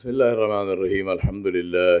بسم الله الرحمن الرحيم الحمد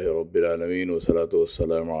لله رب العالمين والصلاة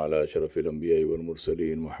والسلام على أشرف الأنبياء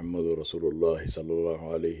والمرسلين محمد رسول الله صلى الله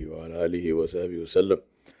عليه وعلى آله وصحبه وسلم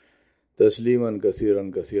تسليما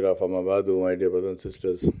كثيرا كثيرا. فما بعد, my dear brothers and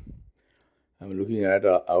sisters, I'm looking out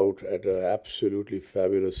at an absolutely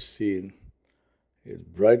fabulous scene. It's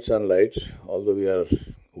bright sunlight, although we are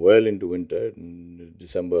well into winter in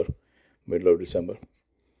December, middle of December.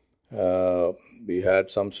 We had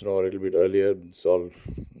some snow a little bit earlier. It's all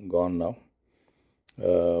gone now.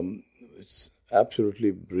 It's absolutely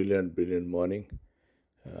brilliant morning.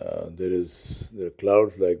 There are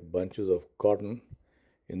clouds like bunches of cotton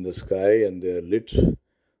in the sky, and they are lit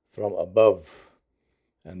from above,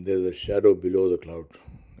 and there's a shadow below the cloud.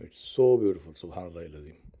 It's so beautiful, subhanallah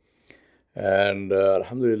al-azim. And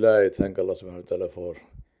alhamdulillah, I thank Allah subhanahu wa ta'ala for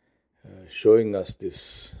showing us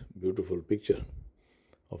this beautiful picture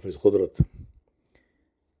of His Qudrat.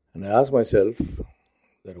 And I ask myself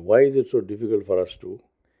that why is it so difficult for us to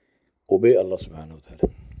obey Allah subhanahu wa ta'ala?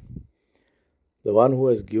 The one who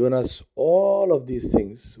has given us all of these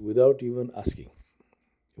things without even asking.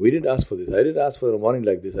 We didn't ask for this. I didn't ask for a morning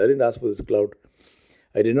like this. I didn't ask for this cloud.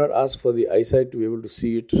 I did not ask for the eyesight to be able to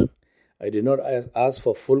see it. I did not ask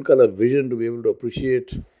for full color vision to be able to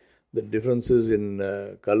appreciate the differences in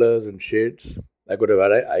colors and shades. I could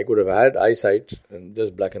have had eyesight and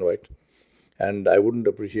just black and white, and I wouldn't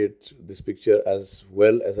appreciate this picture as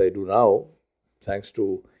well as I do now, thanks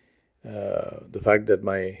to the fact that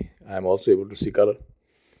I am also able to see color.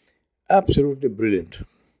 Absolutely brilliant.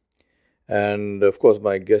 And of course,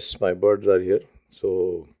 my guests, my birds are here,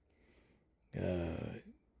 so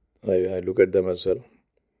I look at them as well.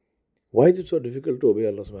 Why is it so difficult to obey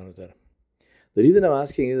Allah subhanahu wa ta'ala? The reason I'm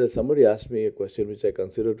asking is that somebody asked me a question which I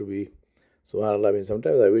consider to be, subhanAllah, I mean,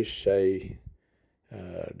 sometimes I wish I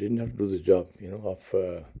didn't have to do this job, of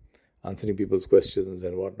answering people's questions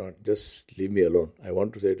and whatnot. Just leave me alone. I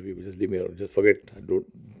want to say to people, just leave me alone. Just forget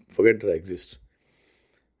that I exist.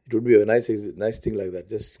 It would be a nice thing like that.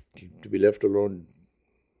 Just to be left alone,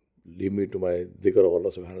 leave me to my dhikr of Allah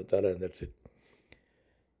subhanahu wa ta'ala, and that's it.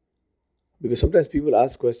 Because sometimes people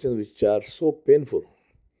ask questions which are so painful.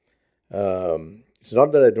 It's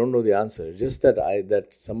not that I don't know the answer. It's just that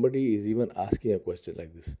somebody is even asking a question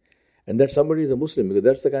like this. And that somebody is a Muslim, because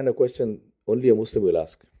that's the kind of question only a Muslim will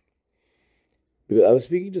ask. Because I was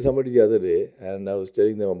speaking to somebody the other day, and I was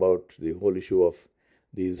telling them about the whole issue of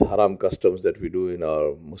these haram customs that we do in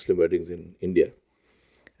our Muslim weddings in India.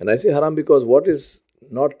 And I say haram because what is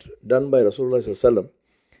not done by Rasulullah sallallahu alaihi wasallam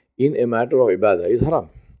in a matter of ibadah is haram.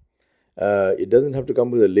 It doesn't have to come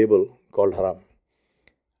with a label called haram.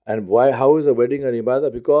 And why? How is a wedding an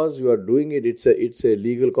ibadah? Because you are doing it, it's a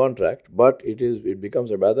legal contract, but it becomes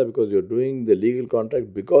ibadah because you're doing the legal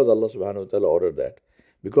contract because Allah subhanahu wa ta'ala ordered that,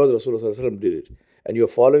 because Rasulullah sallallahu alaihi wasallam did it, and you're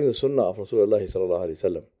following the sunnah of Rasulullah sallallahu alaihi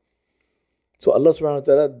wasallam. So Allah subhanahu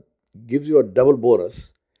wa ta'ala gives you a double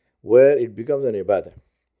bonus where it becomes an ibadah.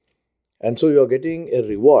 And so you're getting a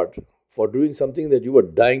reward for doing something that you were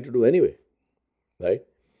dying to do anyway, right?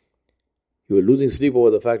 You were losing sleep over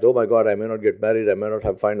the fact, oh my God, I may not get married, I may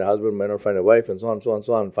not find a husband, may not find a wife, and so on, so on,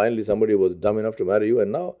 so on. Finally, somebody was dumb enough to marry you,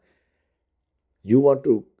 and now you want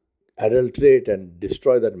to adulterate and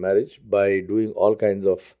destroy that marriage by doing all kinds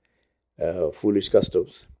of foolish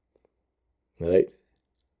customs, right?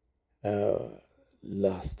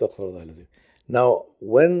 Now,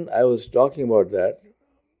 when I was talking about that,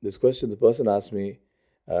 this question, the person asked me,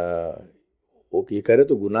 okay, kare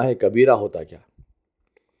to Gunah Kabeera hota kya?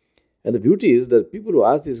 And the beauty is that people who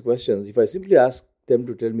ask these questions, if I simply ask them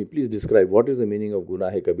to tell me, please describe what is the meaning of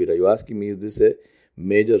Gunah Kabeera. You're asking me, is this a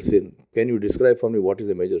major sin? Can you describe for me what is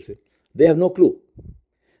a major sin? They have no clue.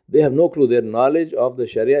 Their knowledge of the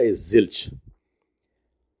Sharia is zilch.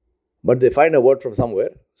 But they find a word from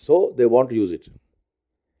somewhere, so they want to use it.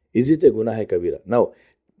 Is it a Gunah Kabeera? Now,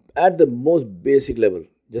 at the most basic level,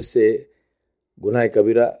 just say Gunah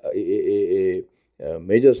Kabeera, a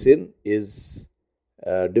major sin is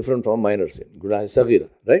different from a minor sin. Gunah Saghira,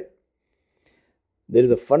 right? There is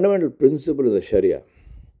a fundamental principle in the Sharia,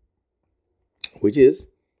 which is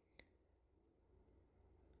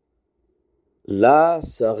La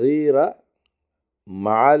Saghira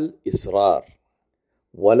Ma'al Israr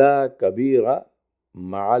Wala Kabeera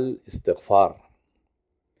Ma'al Istighfar.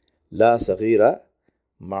 La Saghira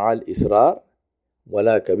Ma'al Israr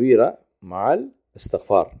Wala Kabeera Ma'al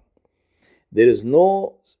Istighfar. There is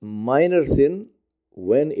no minor sin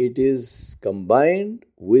when it is combined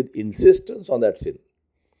with insistence on that sin,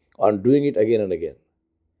 on doing it again and again.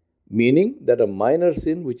 Meaning that a minor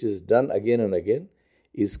sin which is done again and again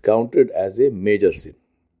is counted as a major sin.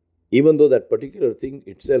 Even though that particular thing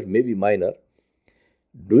itself may be minor,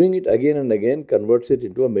 Doing it again and again converts it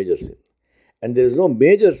into a major sin. And there is no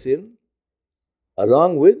major sin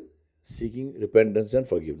along with seeking repentance and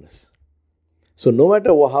forgiveness. So no matter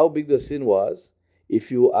how big the sin was,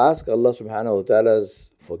 if you ask Allah subhanahu wa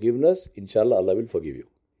ta'ala's forgiveness, inshallah Allah will forgive you.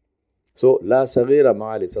 So, la saghira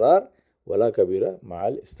ma'al israr, wa la kabira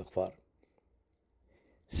ma'al istighfar.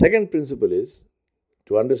 Second principle is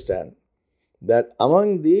to understand that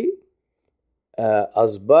among the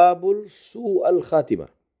asbabul su al khatima,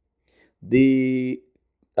 the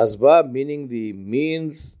asbab meaning the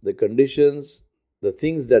means, the conditions, the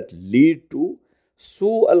things that lead to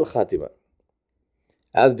su al khatima,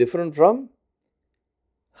 as different from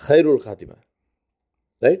khairul khatima,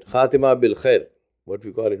 right? Khatima bil khair, what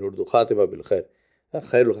we call in Urdu, khatima bil khair.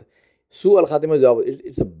 Khairul khatima. Su al khatima is opposite.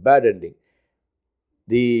 It's a bad ending.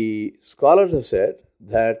 The scholars have said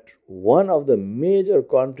that one of the major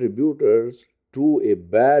contributors to a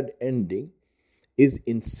bad ending is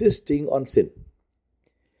insisting on sin.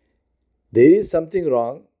 There is something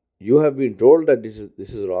wrong. You have been told that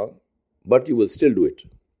this is wrong, but you will still do it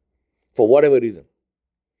for whatever reason.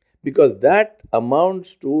 Because that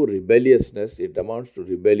amounts to rebelliousness, it amounts to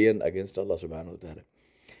rebellion against Allah subhanahu wa ta'ala.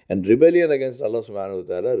 And rebellion against Allah subhanahu wa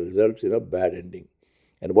ta'ala results in a bad ending.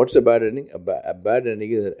 And what's a bad ending? A bad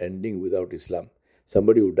ending is an ending without Islam.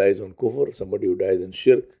 Somebody who dies on kufr, somebody who dies in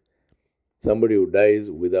shirk, somebody who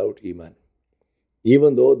dies without iman.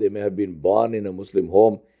 Even though they may have been born in a Muslim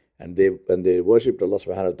home and they worshipped Allah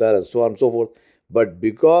subhanahu wa ta'ala and so on and so forth, but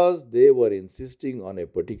because they were insisting on a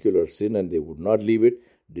particular sin and they would not leave it,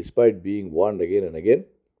 despite being warned again and again,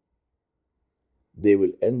 they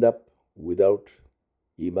will end up without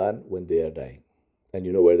iman when they are dying. And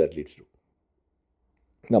you know where that leads to.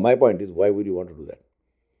 Now my point is, why would you want to do that?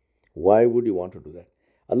 Why would you want to do that?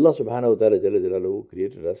 Allah subhanahu wa ta'ala Jalla Jalaluhu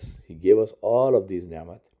created us. He gave us all of these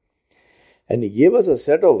ni'mat. And He gave us a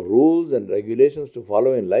set of rules and regulations to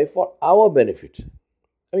follow in life for our benefit.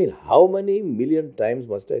 I mean, how many million times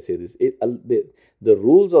must I say this? The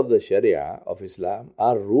rules of the Sharia of Islam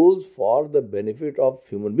are rules for the benefit of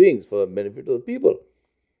human beings, for the benefit of the people.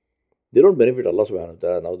 They don't benefit Allah subhanahu wa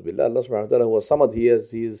ta'ala. Na'udhu billah. Allah subhanahu wa ta'ala who was samad, He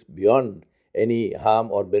is beyond any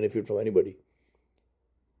harm or benefit from anybody.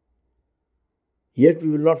 Yet we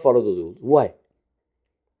will not follow those rules. Why?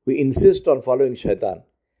 We insist on following shaitan,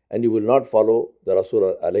 and you will not follow the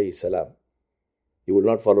Rasul alayhi salam. You will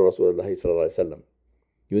not follow Rasul alayhi salam.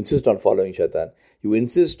 You insist on following shaitan. You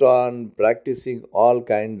insist on practicing all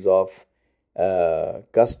kinds of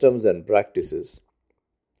customs and practices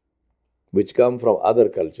which come from other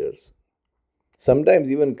cultures.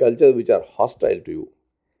 Sometimes even cultures which are hostile to you.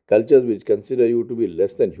 Cultures which consider you to be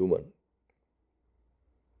less than human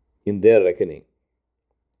in their reckoning.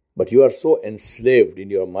 But you are so enslaved in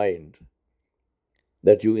your mind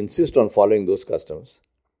that you insist on following those customs.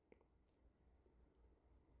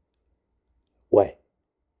 Why?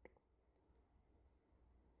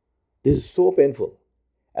 This is so painful.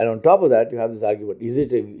 And on top of that, you have this argument, is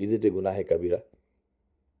it a Gunah Kabeera?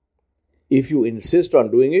 If you insist on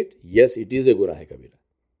doing it, yes, it is a Gunah Kabeera.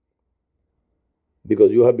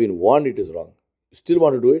 Because you have been warned it is wrong. You still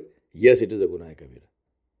want to do it? Yes, it is a Gunah Kabeera.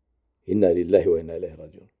 Inna lillahi wa inna ilayhi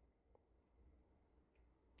rajiun.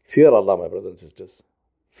 Fear Allah, my brothers and sisters.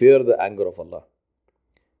 Fear the anger of Allah.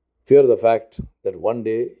 Fear the fact that one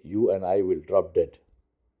day you and I will drop dead.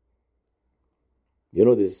 You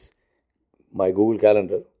know this, my Google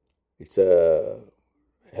Calendar, it's a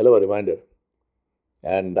hell of a reminder.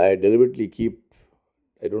 And I deliberately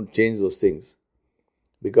I don't change those things.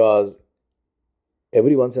 Because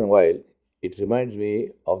every once in a while, it reminds me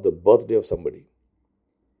of the birthday of somebody.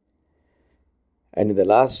 And in the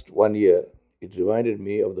last 1 year, it reminded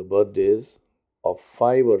me of the birthdays of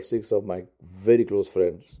 5 or 6 of my very close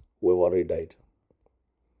friends who have already died.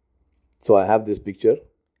 So I have this picture.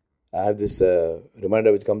 I have this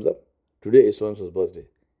reminder which comes up. Today is so-and-so's birthday.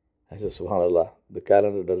 I said, subhanAllah, the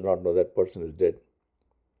calendar does not know that person is dead.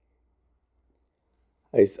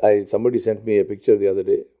 Somebody sent me a picture the other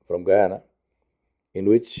day from Guyana in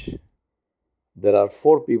which there are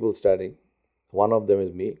 4 people standing. One of them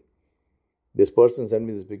is me. This person sent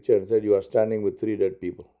me this picture and said, you are standing with 3 dead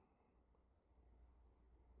people.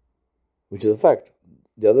 Which is a fact.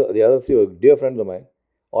 The other 3 were dear friends of mine.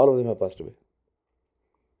 All of them have passed away.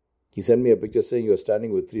 He sent me a picture saying, you are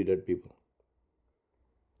standing with 3 dead people.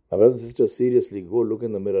 My brothers and sisters, seriously, go look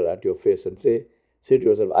in the mirror at your face and say to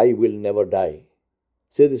yourself, I will never die.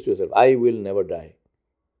 Say this to yourself, I will never die.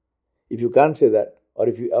 If you can't say that, or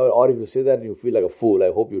if you say that and you feel like a fool,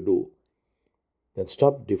 I hope you do, then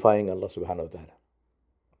stop defying Allah subhanahu wa ta'ala.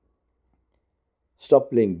 Stop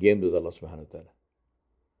playing games with Allah subhanahu wa ta'ala.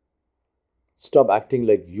 Stop acting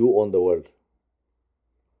like you own the world.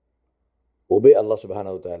 Obey Allah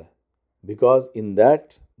subhanahu wa ta'ala, because in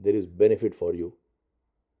that there is benefit for you.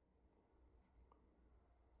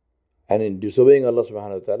 And in disobeying Allah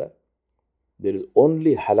subhanahu wa ta'ala, there is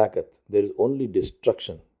only halakat, there is only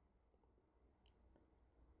destruction.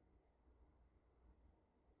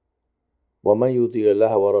 وَمَنْ يُطِيعِ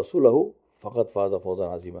اللَّهَ وَرَسُولَهُ فَقَدْ فَازَ فَوْزًا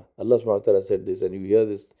عَظِيمًا. Allah subhanahu wa ta'ala said this, and you hear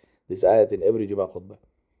this ayat in every Jummah khutbah.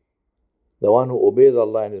 The one who obeys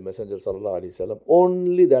Allah and His Messenger sallallahu alaihi wasallam,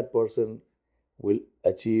 only that person will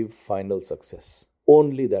achieve final success.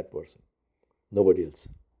 Only that person. Nobody else.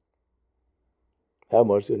 Have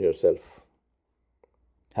mercy on yourself.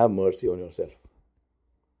 Have mercy on yourself.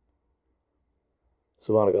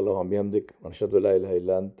 سبحانك اللهم وبحمدك ونشهد أن لا إله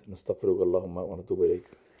إلا أنت نستغفرك اللهم ونتوب إليك.